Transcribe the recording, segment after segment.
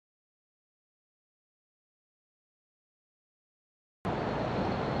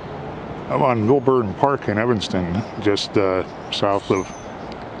I'm on Bild Park in Evanston, just south of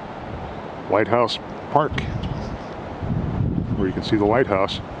Lighthouse Park, where you can see the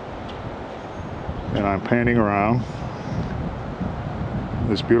lighthouse. And I'm panning around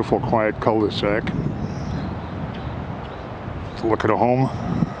this beautiful quiet cul-de-sac to look at a home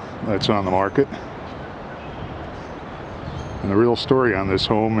that's on the market. And the real story on this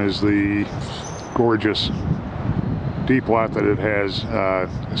home is the gorgeous deep lot that it has,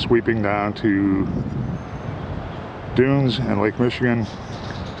 sweeping down to dunes and Lake Michigan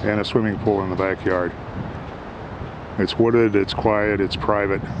and a swimming pool in the backyard. It's wooded, it's quiet, it's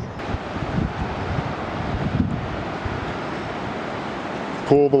private. The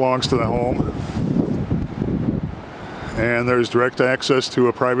pool belongs to the home, and there's direct access to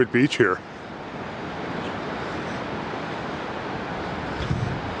a private beach here.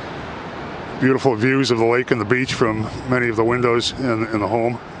 Beautiful views of the lake and the beach from many of the windows in the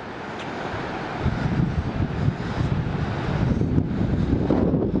home.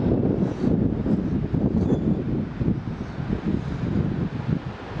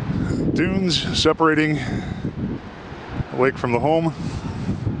 Dunes separating the lake from the home.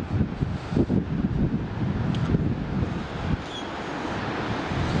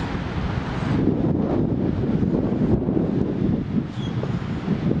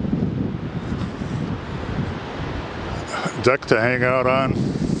 Deck to hang out on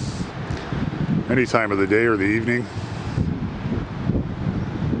any time of the day or the evening.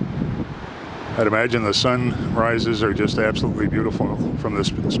 I'd imagine the sunrises are just absolutely beautiful from this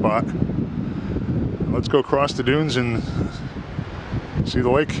spot. Let's go across the dunes and see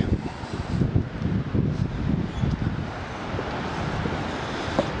the lake.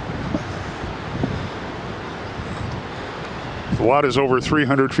 The lot is over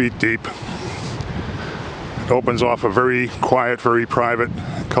 300 feet deep. It opens off a very quiet, very private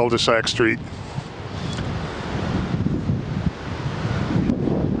cul-de-sac street.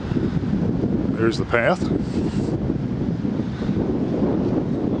 There's the path.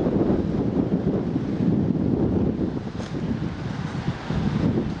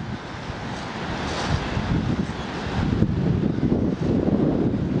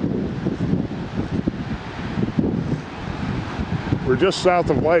 We're just south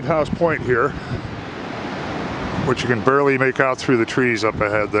of Lighthouse Point here, which you can barely make out through the trees up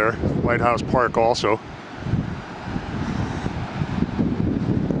ahead there. Lighthouse Park also.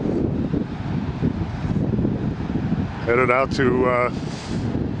 Headed out to a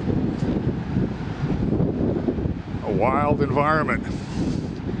wild environment.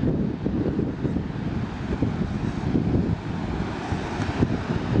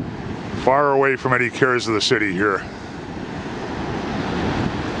 Far away from any cares of the city here.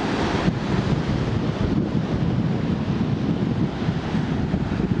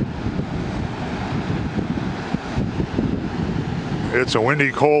 It's a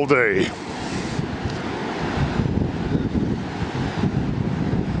windy, cold day.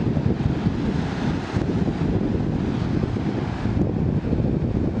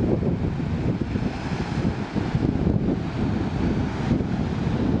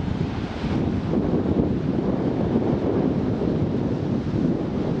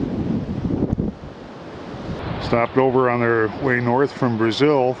 Stopped over on their way north from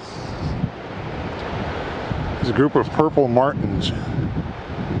Brazil. There's a group of purple martins.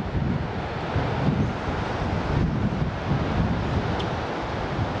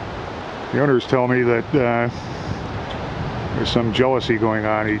 The owners tell me that there's some jealousy going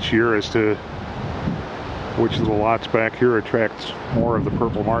on each year as to which of the lots back here attracts more of the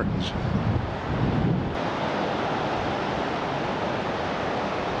purple martins.